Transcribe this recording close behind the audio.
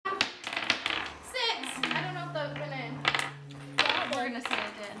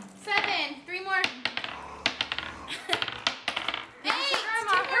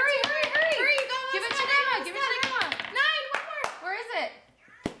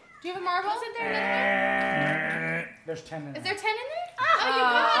Do you have a marble? Is there another one? There's 10 in there. Is there 10 in there? Oh, you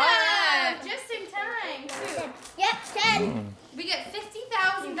got it! Just in time, too. Yep, 10. We get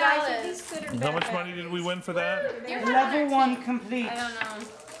 $50,000. How much money did we win for that? Level 1 complete. I don't know.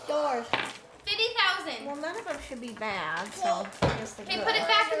 Yours. 50,000. Well, none of them should be bad, so I guess they're Okay, good. put it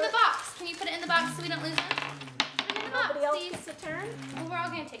back in the box. Can you put it in the box so we don't lose it? Put it in the box, Nobody else please. gets a turn? Well, we're all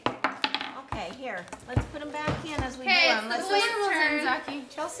gonna take it. Okay, here. Let's put them back in as we do Okay, them. it's the Let's boys' turn, Zaki.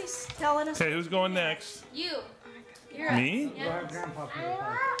 Chelsea's telling us. Okay, who's going next? You. You're Me? Go ahead, Grandpa.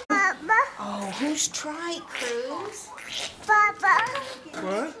 Oh, who's try, Cruz?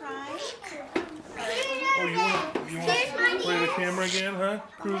 What? Oh, you want to play the camera again, huh,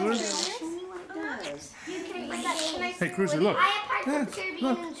 Cruiser? Show me what it does. Hey, Cruiser, look. I have Yeah, Pirates of the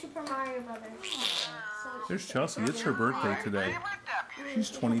look. Caribbean and Super Mario Brothers. There's Chelsea. It's her birthday today. She's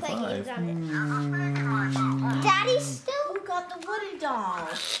 25. Daddy still. Who got the Woody doll?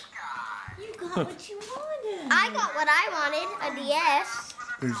 You got what you wanted. I got what I wanted, a DS.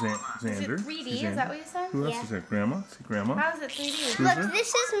 There's Xander. 3D, is that what you said? Who else Yeah. is that? Grandma? See Grandma? How is it 3D? Cruiser? Look,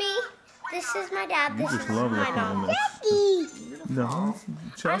 this is me. This is my dad. You This just is love my looking at mom. this. No,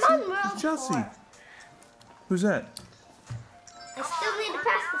 Chelsea? I'm on row It's Chelsea. 4. Who's that? I still need to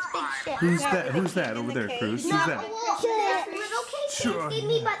pass this big ship. Who's that? Who's that over there, Cruz? Who's that? This little case Sure. gave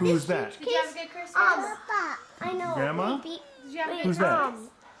me, but Who's this that? huge Did you have a case, good Christmas? I know. Grandma? Did Did you have a good Who's that?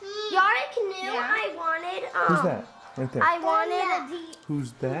 Yara Canoe. Yeah. I wanted. Who's that? Right there. I wanted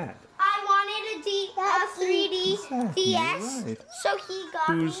Who's that? I wanted a 3D DS. Right. So he got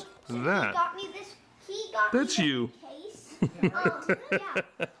Who's me. So that? He got me this. He got That's me you. This case. Yeah.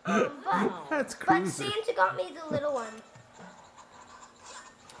 That's But Cruiser. Santa got me the little one.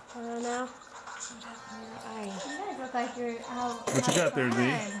 I don't know. You guys look like you're out. What you got there,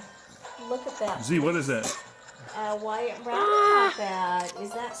 Z? Look at that. Z, what is that? Wyatt Rabbit got that.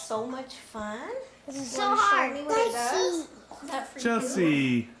 Is that so much fun? This is Wanna so show hard. me what it does? Is that for you?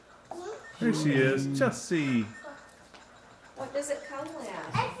 Chelsea. There she is. Chelsea. What does it come with?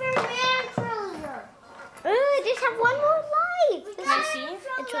 And for Man Cruiser. I just have one more life. Can I see?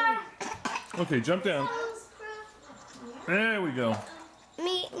 It's really, Okay, jump down. There we go.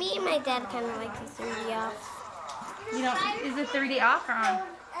 me and my dad kind of like the 3D off. You don't. Is it 3D off or on?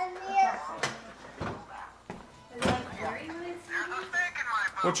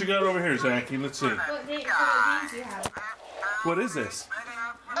 What you got over here, Zachy? Let's see. What days do you have? What is this?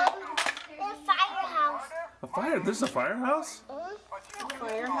 The firehouse. A fire? This is a firehouse?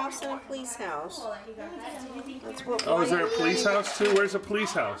 Firehouse and a police house. That's what Oh, is there a police house too? Where's a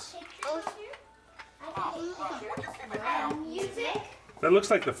police house? Music. That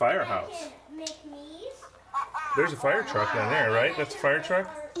looks like the firehouse. Make these. There's a fire truck down there, right? That's a fire truck?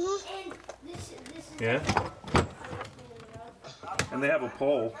 And this is. Yeah. And they have a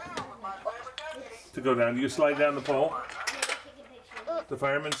pole to go down. Do you slide down the pole? The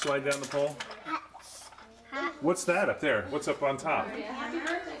firemen slide down the pole? What's that up there? What's up on top?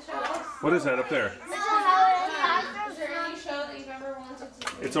 What is that up there? Is there any show that you've ever wanted to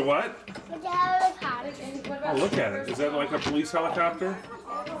see? It's a what? What Oh, about look at it. Is that like a police helicopter?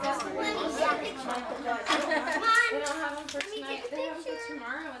 They don't have them for tonight. They have them for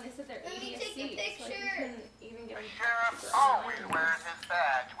tomorrow, and they said they're 80 a seat, so like you couldn't even get them. Sheriff always wears his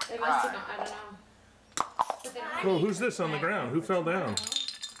badge with They must have pride. not. I don't know. But they don't Oh, who's this on the ground? Who fell down?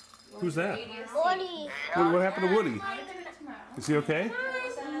 Who's that? 80 a seat. Woody. What happened to Woody? Is he okay?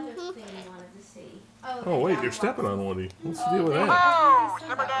 Oh, wait, you're stepping on Woody. What's the deal with that? Oh,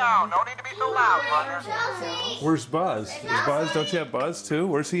 simmer down. No need to be so loud, partner. Where's Buzz? Is Buzz, don't you have Buzz too?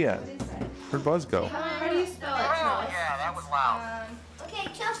 Where's he at? Where'd Buzz go? How do you spell it, Oh, Charles? yeah, that was loud. Okay,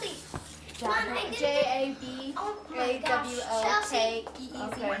 Chelsea. Come on, I did it. J-A-B-A-W-O-K-E-E-Z. You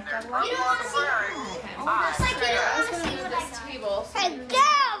don't want to see it. Looks like you don't want to see what I This table. So said. Go,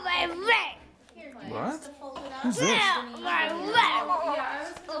 my red. What? Who's this? My red. yeah, I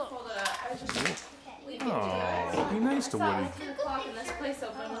was gonna fold it up. I was just Oh, be nice to saw it Woody. was 2 o'clock and this place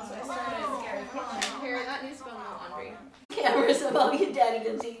opened, so I started Gary Picton. Here, that needs to go in the laundry. cameras of all your daddy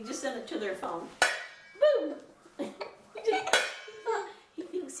does. You just send it to their phone. Boom! He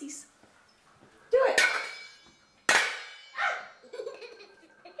thinks he's. Do it!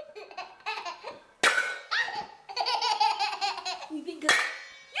 You think good?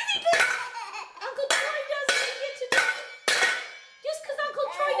 You think good? Uncle Troy does it, you get to do it. Just because Uncle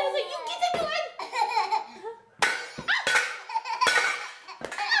Troy does it, you get to do it.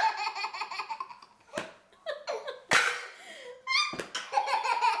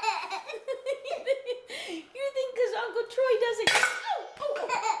 You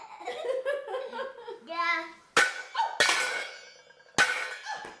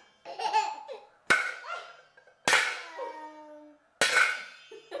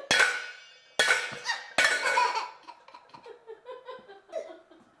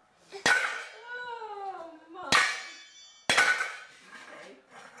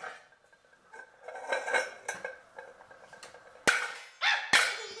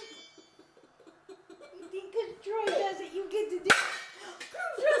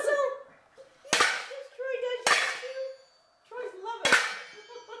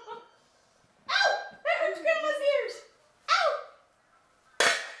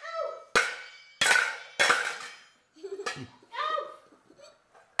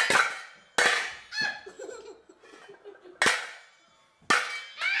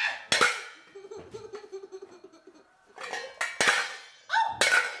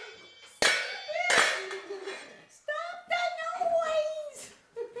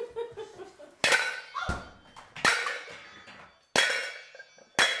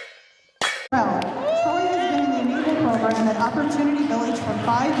kindergarten at Opportunity Village for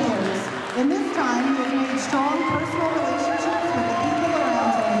 5 years. In this time, he has made strong personal relationships with the people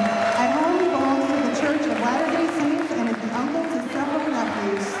around him. At home, he belongs to the Church of Latter-day Saints and is the uncle to several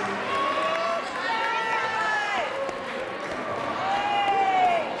nephews.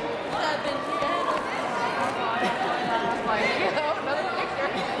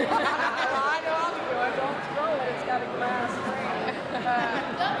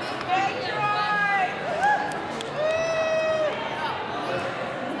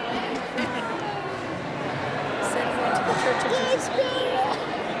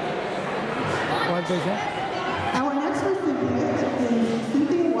 What is that? Our next recipient is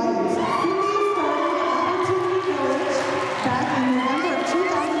Cynthia White. Cynthia started at Opportunity Village back in November of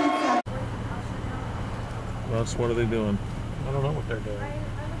 2007. Russ, what are they doing? I don't know what they're doing.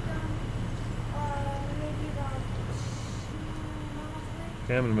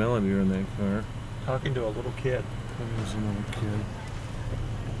 Cam and Melody are in that car. Talking to a little kid. There's another kid.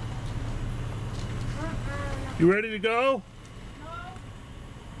 You ready to go?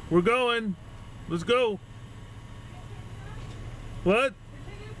 We're going. Let's go. What?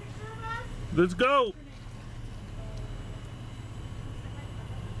 Let's go.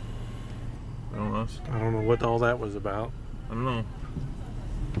 I don't know what all that was about. I don't know.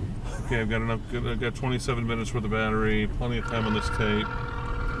 Okay, I've got 27 minutes worth of battery, plenty of time on this tape.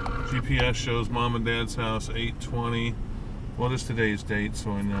 GPS shows Mom and Dad's house 8:20. What is today's date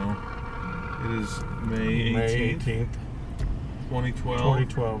so I know? It is May 18th. 2012.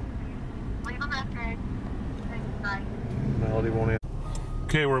 2012. Melody won't answer.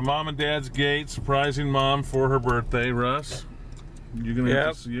 Okay, we're at Mom and Dad's gate, surprising Mom for her birthday. Russ, you're gonna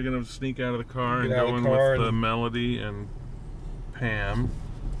have to sneak out of the car and go in with Melody and Pam.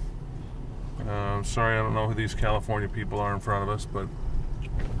 Sorry, I don't know who these California people are in front of us, but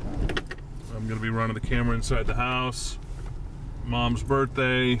I'm gonna be running the camera inside the house. Mom's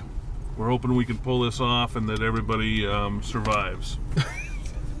birthday. We're hoping we can pull this off and that everybody survives.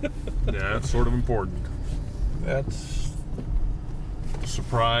 Yeah, that's sort of important. That's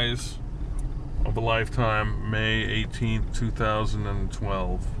surprise of a lifetime, May 18th,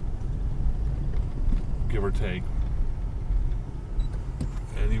 2012. Give or take.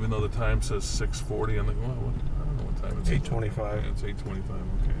 And even though the time says 6:40, I'm like, well, what? I don't know what time it is. 8:25. Yeah, it's 8:25,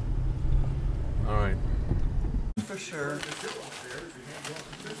 okay. All right. For sure.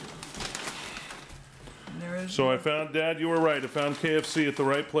 So I found, Dad, you were right. I found KFC at the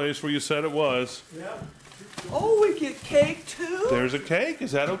right place where you said it was. Yeah. Oh, we get cake too? There's a cake.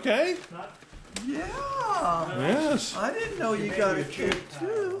 Is that okay? Yeah. Yes. I didn't know you got a cake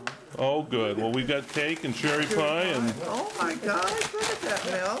too. Oh, good. Well, we got cake and cherry pie and... Oh my gosh, look at that,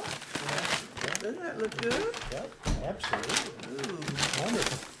 Mel. Doesn't that look good? Yep, absolutely. Ooh.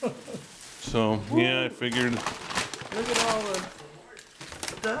 Wonderful. So, yeah, I figured... Look at all the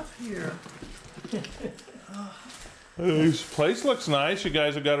stuff here. This place looks nice. You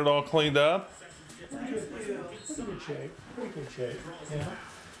guys have got it all cleaned up. Thank you. Pretty good shape. Pretty good shape. Yeah.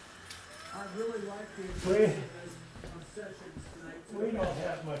 I really like we don't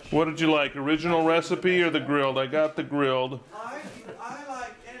have much. What did you like? Original recipe or the grilled? I got the grilled. I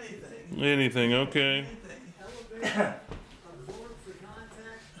like anything. Anything, okay. Anything.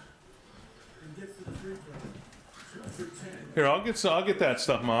 Here, I'll get that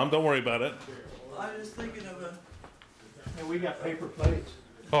stuff, Mom. Don't worry about it. I was thinking of a... And we got paper plates.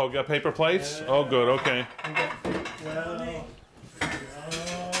 Oh, got paper plates? Oh, good, okay.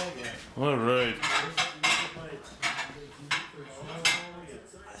 All right. I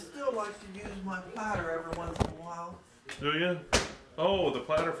still like to use my platter every once in a while. Do you? Oh, the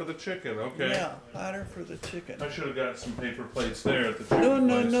platter for the chicken, okay. Yeah, platter for the chicken. I should have got some paper plates there at the chicken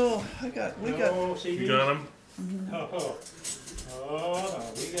No. place. We got... You got them? Oh,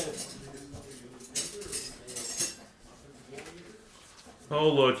 no, we got it. Oh,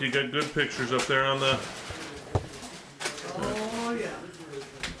 look, you got good pictures up there on the Oh, yeah.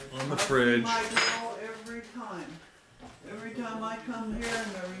 on the fridge. I see my girl every time. Every time I come here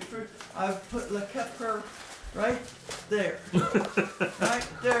in the refrigerator, I've kept her right there. Right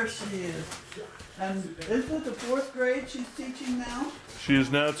there she is. And isn't it the 4th grade she's teaching now? She is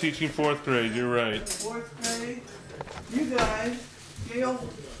now teaching 4th grade, you're right. 4th grade. You guys, Gail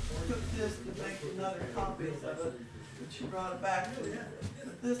took this to make another copy of it, and she brought it back to me.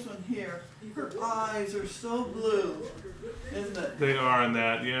 But this one here, her eyes are so blue, isn't it? They are in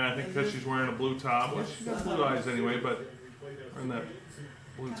that, yeah, I think because she's wearing a blue top. Well, she's got blue eyes anyway, but wearing that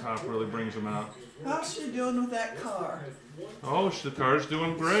blue top really brings them out. How's she doing with that car? Oh, the car's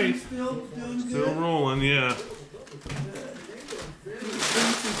doing great. She's still doing good? Still rolling, yeah. Think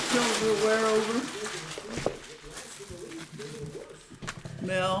she's still will wear over?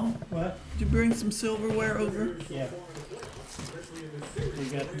 Mel, What? did you bring some silverware over? Yeah. We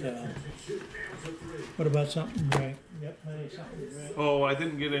got, what about something to drink? Yep, honey, something to drink. Oh, I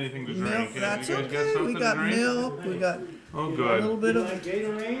didn't get anything to drink. Milk, You that's guys got okay. something We got to drink? milk, we got Oh, a good. little bit You of, like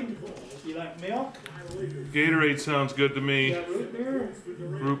Gatorade? You like milk? Gatorade sounds good to You me. got root beer?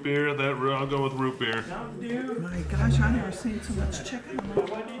 Root beer, I'll go with root beer. Mountain Dew? my gosh, I never seen so much chicken.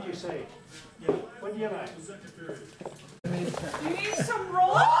 What did you say? Yeah. What do you like? You need some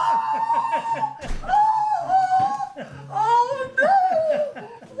rolls?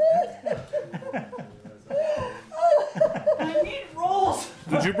 I need rolls.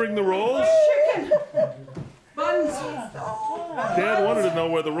 Did you bring the rolls? Chicken. Buns. Dad wanted to know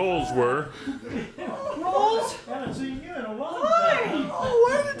where the rolls were. Rolls. I haven't seen you in a long Hi. time. Oh,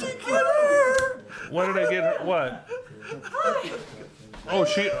 where did you get her? When did I get her? What? Hi. Oh,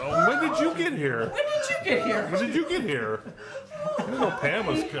 when did you get here? When did you get here? When did you get here?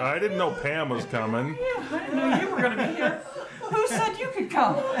 I didn't know Pam was coming. Yeah, I didn't know you were going to be here. Who said you could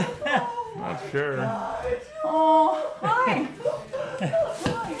come? Not sure. Oh, hi.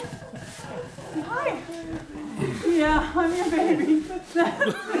 Hi. Hi. Yeah, I'm your baby.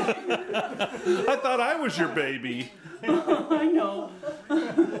 I thought I was your baby. I know.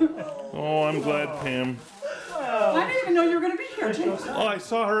 Oh, I'm glad, Pam. I didn't even know you were going to be here, James. Oh, I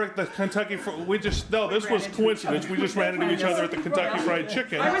saw her at the Kentucky. This was coincidence. We just ran into each other at the Kentucky Fried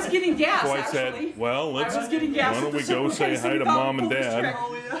Chicken. I was getting gas, So I actually. said, well, I was getting gas. why don't at we the go Circle say K, so hi we to thought Mom we'd and pull this Dad?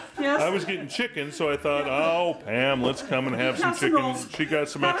 trick. Yes. I was getting chicken, so I thought, oh, Pam, let's come and have some Have some chicken. rolls. She got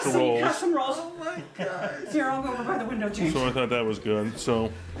some Have a extra seat, rolls. have some rolls. Oh my gosh. Here, I'll go over by the window, James. So I thought that was good.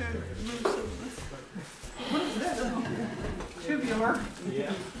 So Tubular.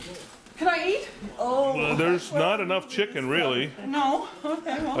 Can I eat? there's not enough chicken, really. No.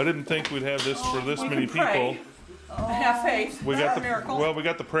 Okay, well, I didn't think we'd have this for this we many can pray. people. Have faith. We got the miracle. we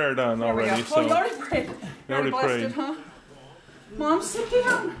got the prayer done There we go. already. Oh, you So already prayed. You already blessed prayed. it, huh? Mom, sit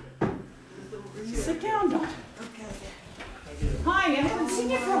down. Sit down, don't. Hi, I haven't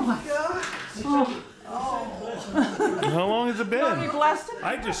seen you for a while. Oh, how long has it you been? blessed it?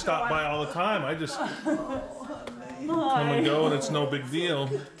 I just stop by all the time. I just come Hi. and go, and it's no big deal.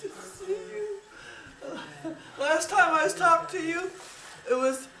 Last time I talked to you, it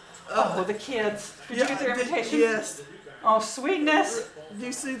was. Oh, the kids. Did you get their invitation? Yes. Oh, sweetness. Do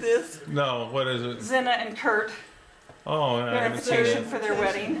you see this? No, what is it? Zena and Kurt. Oh, I Their haven't seen invitation it. for their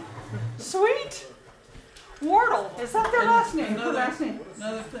wedding. Sweet. Wardle. Is that their last name? Her last name.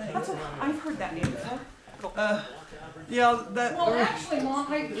 Another thing. That's I've heard that name before. Yeah, that. Well, actually, Mom,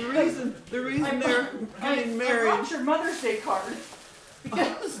 The reason they're getting I married. brought your Mother's Day card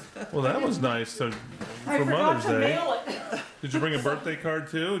because Well, that was nice I for forgot Mother's to Day. mail it. Did you bring a birthday card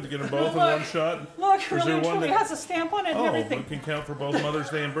too? Did you get them both in one shot? Look, Is really there and one truly that- has a stamp on it and Oh, everything. it can count for both Mother's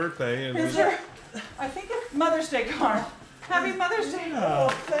Day and birthday. And Is there? I think it's Mother's Day card. Happy Mother's Day.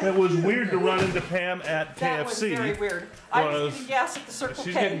 it was weird to run into Pam at That was very KFC. weird. I was was- getting gas at the Circle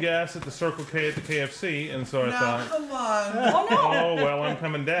She's K. getting gas at the Circle K at the KFC, and so I Now, thought, come on. Oh no! oh well, I'm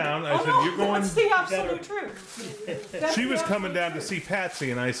coming down. I Oh said, no! you're going. That's the absolute truth. That's She the was coming absolute down to truth. see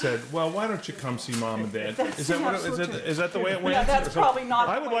Patsy, and I said, "Well, why don't you come see Mom and Dad?" That's Is that the what? Is absolute that, is that the way it went? Yeah, that's Or so- probably not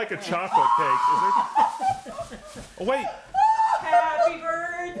I the would way like a it went. chocolate cake. Is there? Oh wait. Happy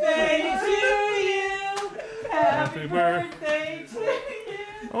birthday to you. Happy birthday to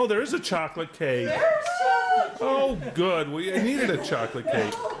you. Oh, there is a chocolate cake. There's chocolate. Oh, good. I needed a chocolate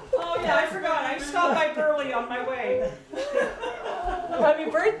cake. Oh yeah, I forgot. I stopped by Burley on my way. Happy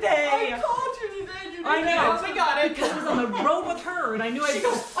birthday. I called you today. You I didn't know, answer. we got it, because I was on the road with her, and I knew I'd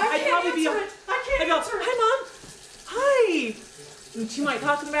probably be. I can't answer it. Hi, Mom. Hi. And she might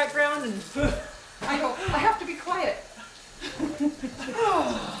talk in the background, and I go, I have to be quiet.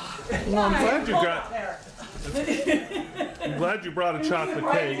 Well, I'm glad you got. there. I'm glad you brought a chocolate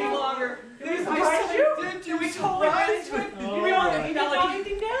Any cake. longer. Did I surprised you? Did you We totally ran surprise into me? it. We all didn't know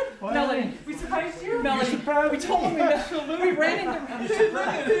anything, Dad. Melanie, we surprised you. Melanie, we told him we ran into. Look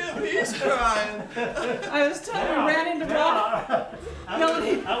at him. He's crying. I was telling you, we ran into Ron.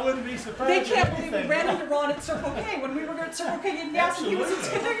 Melanie, I wouldn't be surprised. they if can't believe we anything- ran into Ron at Circle K when we were at Circle K getting gas, and he was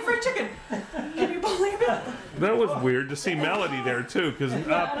at Kentucky Fried Chicken. Can you believe it? That was weird to see Melody there too, because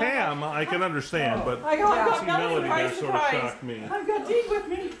Pam I can understand, but I go, I've to got see Melanie Melody there sort of surprise. shocked me. I've got Dee with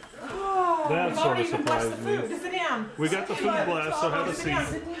me. Oh, That we've sort already of even blessed the surprised me. food. Sit down. We got the food blast, so have a Sit down,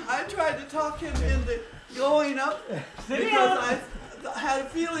 seat. sit down. I tried to talk him into going up because I had a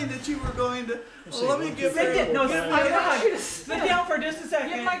feeling that you were going to. Well, let me give Sit down. her. No, give I want her- you to sit down for just a second.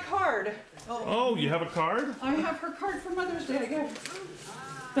 Get my card. Oh, you have a card? I have her card for Mother's Day. I got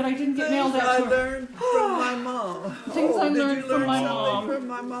that I didn't get nailed Things at I to her. learned from my mom. Things I did learned you from learn my something mom. from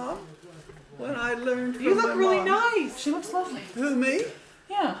my mom? When I learned from You my look really mom. nice. She looks lovely. Who, me?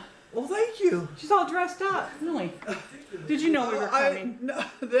 Yeah. Well, thank you. She's all dressed up. Really? Did you know we were coming?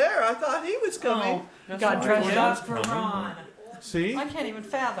 There, I thought he was coming. Oh, got dressed up for coming. Ron. See? I can't even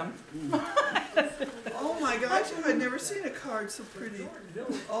fathom. Oh my gosh, I've never seen a card so pretty.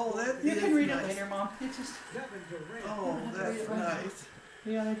 Oh, that You is can read nice. it later, Mom. It's just. Oh, that's nice.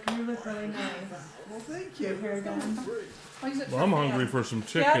 Yeah, you look really nice. Well, thank you. Hair done. Well, I'm hungry for some Dad,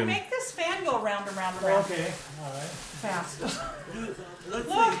 chicken. make this fan go round and round and round. Okay, all right. Fast. Let's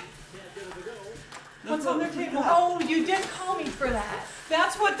Look. see. What's on their table? Oh, you did call me for that.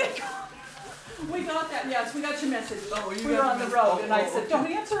 That's what they call. We got that, yes, we got your message. Oh, you we were got on the the road, message. and I said, don't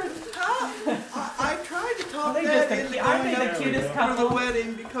answer it. I tried to talk They that just into aren't they going the up cutest for couple? the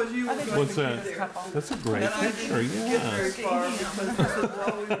wedding because you were going What's to be that? there. That's a great And I picture, didn't get very yes. far because I said,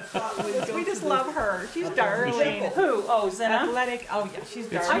 well, we thought we'd go We to just the- love her. She's darling. Who? Oh, Zena? Athletic. Oh yeah, she's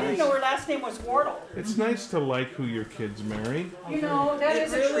It's I darling. didn't know her last name was Wardle. It's nice to like who your kids marry. You know, that It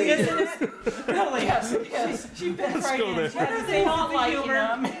is really a treat, isn't it? Really? Yes, it is. She's been Let's right go in. there. She doesn't say not liking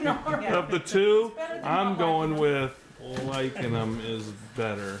them. You know? Of the two, I'm going with liking them is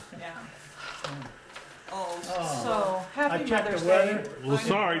better. Yeah. Oh, So, I happy checked Mother's the Day. weather. Well,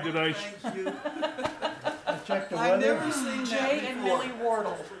 sorry, did I? thank you. I checked the I've weather. never seen Jay that and before. Millie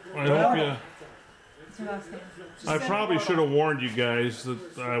Wardle. I hope you. That's her last name. I probably should have warned you guys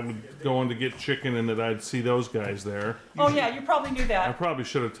that I would go in to get chicken and that I'd see those guys there. Oh yeah, you probably knew I that. probably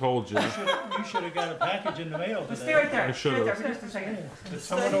should have told you. You should have got a package in the mail Stay today. right there. I Stay right there should've. for just a second. Did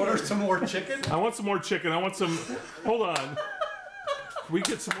someone order some more chicken? I want some more chicken. I want some. Hold on. Can we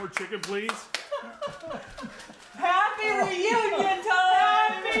get some more chicken, please? Happy reunion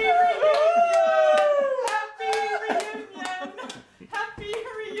time! Happy reunion! Happy reunion! Happy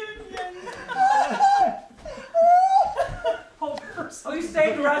reunion! Oh, you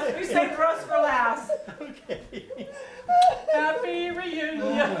saved the rest for last. Okay. Happy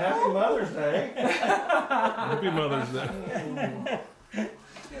reunion! Happy Mother's Day. Happy Mother's Day.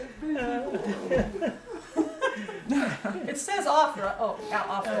 It says off the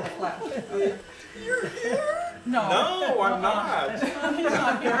off the flat. You're here? No. No, I'm not. He's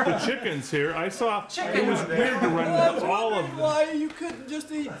not here. The chicken's here. I saw. Chicken. It was weird to run I was all wondering of them. why you couldn't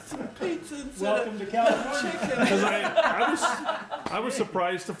just eat some pizza instead Welcome of to California. chicken. Because I was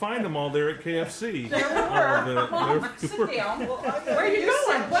surprised to find them all there at KFC. There we were. Mom, sit down. Where are you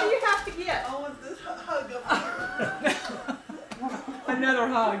going? What do you have to get? I want this hug up here. Another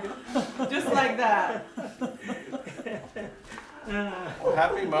hug. Just like that. Well,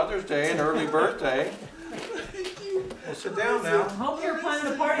 happy Mother's Day and early birthday. Well, sit down now. Hope you're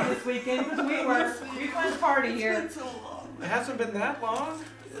planning a party this weekend because we were. We planned a party here. It's so long. It hasn't been that long.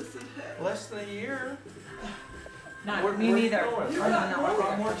 Yes, it has. Less than a year. Not Where- me where's neither. it going? I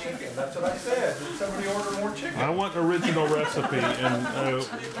want more chicken. That's what I said. Did somebody order more chicken? I want original recipe, and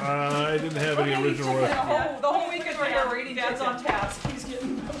I didn't have any original The recipe. whole weekend we're here, we're eating. Dad's on task. He's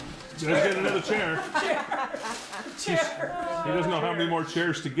getting Let's get another chair. chair. He doesn't know how many more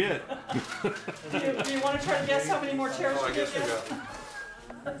chairs to get. Do you want to try to guess how many more chairs Oh, I to guess get? we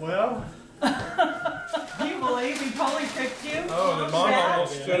got. Well, Do you believe he totally tricked you? Oh, the mom Dad?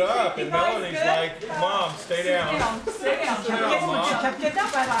 almost stood up, and You guys Melanie's good? like, "Mom, stay down." Stay down. Sit down, Mom. Kept getting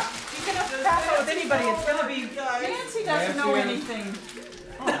up. I thought you can have pass out with anybody. It's gonna be. Nancy doesn't know Nancy. anything.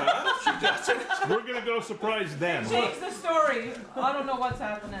 We're gonna go surprise them. Change the story. I don't know what's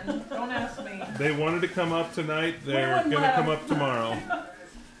happening. Don't ask me. They wanted to come up tonight. They're wouldn't gonna let come them. up tomorrow.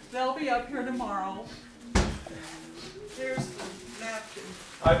 They'll be up here tomorrow. Here's the napkin.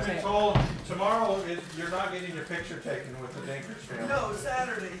 I've been told tomorrow you're not getting your picture taken with the Dinkers family. No,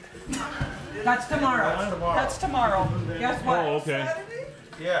 Saturday. That's tomorrow. That's tomorrow. That's tomorrow. Guess what? Oh, okay. Saturday?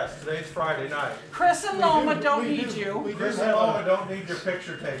 Yes, today's Friday night. Chris and Loma don't need you. we Chris do and have Lola a, don't need your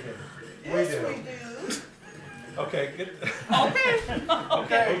picture taken. Yes, We do. we do. Okay, good. Okay.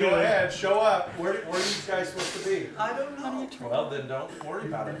 Okay, go ahead, show up. Where are you guys supposed to be? I don't know. Well, then don't worry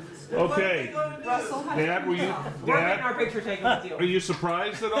about it. Okay. What are we gonna do? Russell, how Dad, were you? We're getting Dad, our picture taken with you. are you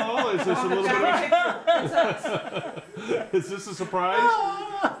surprised at all? Is this a little bit? Is this a surprise? You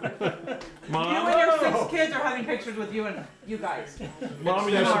Mom, and your 6 kids are having pictures with you and you guys. Mom,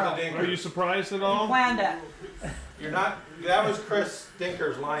 are you surprised at all? Planned it. You're not, that was Chris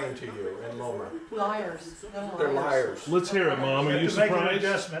Dinkers lying to you and Loma. Liars. They're liars. Let's hear it, Mom. Are you to make an surprised?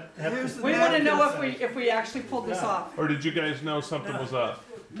 adjustment. Have Here's to- the We want to know napkin. if we actually pulled this off. Or did you guys know something was up?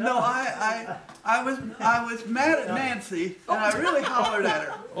 No, I was mad at Nancy, and I really hollered at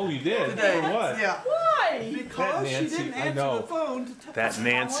her Oh, you did? today. For what? Yeah. Why? Because she Nancy, didn't I answer know. the phone to tell That I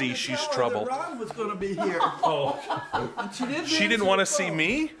Nancy, wanted to she's tell her trouble. that Ron was going to be here. Oh, And she didn't. she didn't want to see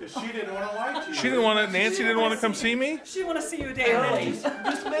me? She didn't want to lie to you. She didn't want to, Nancy didn't want to come see me? She want to see you a day early.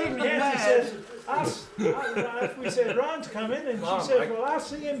 Just made me Nancy mad. says, we said, Ron's coming, and she said, well, I'll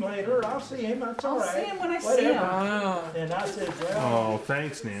see him later, I'll see him, that's all I'll right. see him when I see Whatever. him. And I said, well, Oh,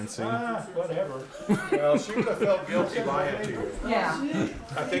 thanks, Nancy. whatever. Well, she would have felt guilty lying to you. Yeah,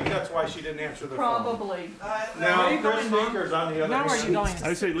 I think that's why she didn't answer the phone. probably. Now, Where you Chris going, Mom? Sneaker's on the other Now where are you going?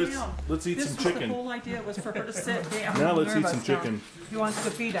 I say let's eat This some was the chicken. whole idea, was for her to sit down. Now let's eat some chicken. He wants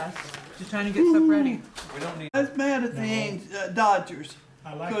to feed us. She's trying to get stuff ready. We don't need. I was mad at the Dodgers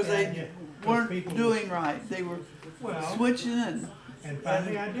I like because that. they yeah, weren't people- doing right. They were Well, switching in. and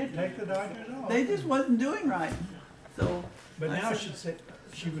finally I did take the Dodgers off. They just wasn't doing right. So, But I now said-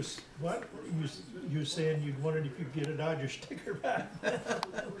 she was, what? You were saying you wondered if you'd get a Dodger sticker back.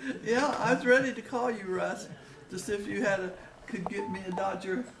 yeah, I was ready to call you, Russ, to see if you could get me a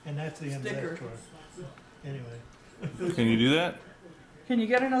Dodger. And that's the end of Sticker. that story. Anyway. Can you do that? Can you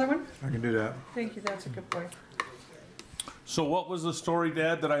get another one? I can do that. Thank you, that's a good boy. So what was the story,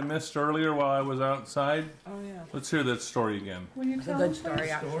 Dad, that I missed earlier while I was outside? Oh, yeah. Let's hear that story again. Will you It's a tell good us, story, please?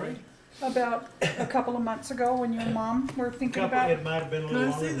 actually. About a couple of months ago when you and Mom were thinking Couple, about it might have been a Can little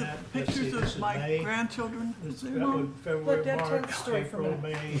I longer see than the that. Let's see, pictures this of is my May. grandchildren? This- Hey, that Mom, was February, let Dad tell March, the story for a April,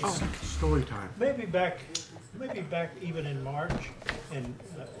 minute. May. Story time. Maybe back even in March, and,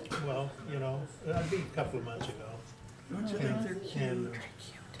 well, you know, that'd be a couple of months ago. Don't you think they're cute? And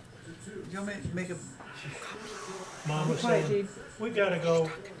You want me to make a... Mom was Quiet, saying, Dee. we gotta go,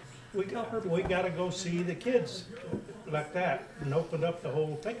 we gotta go see the kids like that, and opened up the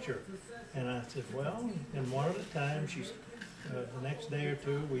whole picture. And I said, well, and one at a time, the next day or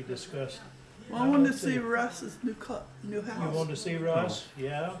two, we discussed. Well, I wanted to see Russ's new You house. wanted to see Russ?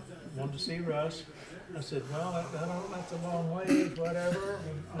 Yeah, wanted to see Russ. I said, well, that's a long way, whatever.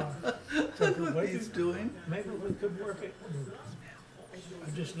 Look what he's doing. Maybe we could work it. And I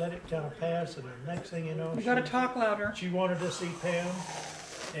just let it kind of pass, and the next thing you know, You gotta talk louder. she wanted to see Pam,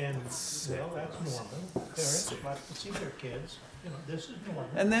 and well, that's normal. Parents like to see their kids. You know, this is normal.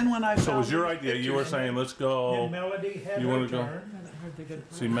 And then when I So it found was your these idea. You were pictures- saying, let's And go Melody had You her wanna go? turn.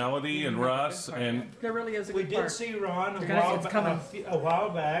 see Melody and Russ and There really is a We good did part. see Ron It's coming. a while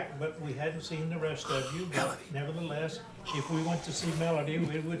back, but we hadn't seen the rest of you. But nevertheless, if we went to see Melody,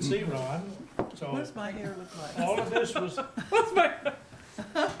 we would see Ron. So What does my hair look like? all of this was. What's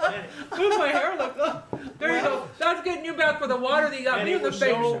my hair look? Oh, there you go. That's getting you back for the water that you got And me it in the was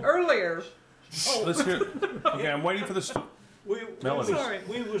face so- earlier. let's hear. Okay, I'm waiting for this. Melody.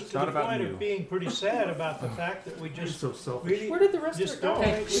 We was to Not the about point you. of being pretty sad about the fact that we just really Where did the rest just of it go? don't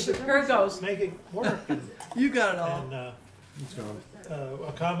Okay, here it goes. make it work. You got it all. And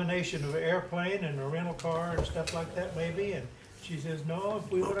a combination of an airplane and a rental car and stuff like that maybe. And she says, no,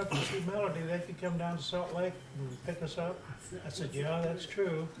 if we went up to see Melody, they could come down to Salt Lake and pick us up. I said, yeah, that's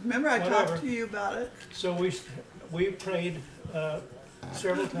true. Remember I Whatever. talked to you about it? So we prayed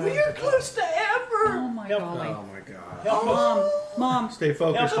several times. We're close to Oh Amber. my Help golly. Oh my God. Help us, Mom, Stay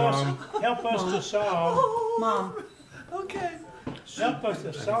focused, Mom. help us to solve, Mom. Okay. help us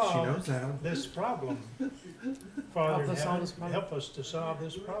to She solve knows that. this problem. Father in Help us solve heaven, this problem. help us to solve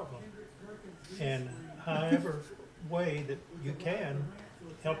this problem. And however way that you can,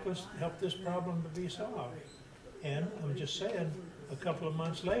 help this problem to be solved. And I'm just saying, a couple of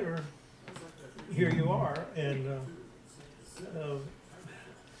months later, here you are, and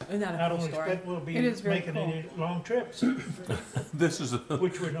Isn't that I a don't cool story? expect we'll be It is very making cool. any long trips, This is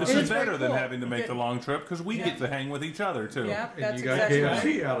which we're not. this It is is very better than cool. having to make the long trip because we get to hang with each other too. Yeah, And that's you got exactly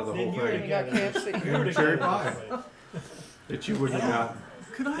KFC right. out of the whole Then you thing. You got KFC. You're And cherry together pie anyway. that you wouldn't have gotten.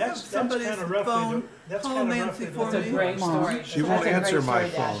 Could I have That's somebody's kinda roughly phone that's call kinda Nancy roughly for the- That's a me? great story. She won't That's a great answer my story,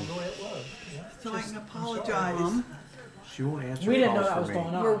 Dad. phone. The way it was, yeah. So I Just- can I'm sorry. apologize. Mom, She won't answer We didn't know calls that for was me.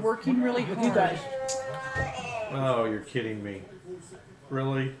 going on. we're working really You hard. guys. Oh, you're kidding me.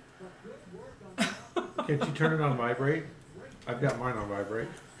 Really? Can't you turn it on vibrate? I've got mine on vibrate.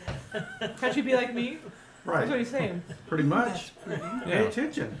 Can't you be like me? That's what Right. he's saying. Pretty much. Pay Yeah,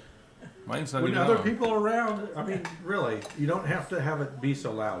 attention. mine's not When even other on. people are around, I mean, really, you don't have to have it be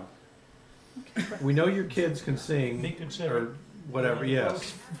so loud. We know your kids can Be sing considerate. or whatever,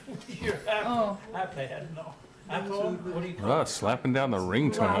 yes. Your Oh, iPad, no. iPhone, what do you call Ah, slapping down the Wow,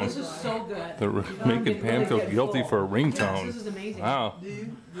 ringtone. this is so good. They're making Pam feel guilty for a Yes, this ringtone. is amazing. Wow. Do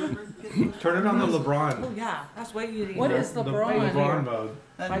you ever get Turn it on the Oh LeBron. yeah, that's way easy. What is The LeBron? LeBron mode.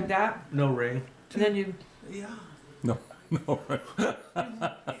 Like that, No ring. and then you. Yeah. No, no.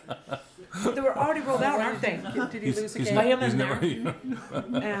 They were already rolled out, aren't they? Did he lose again? He's never,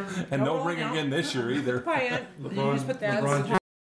 and no ring again this year either. You just put that. LeBron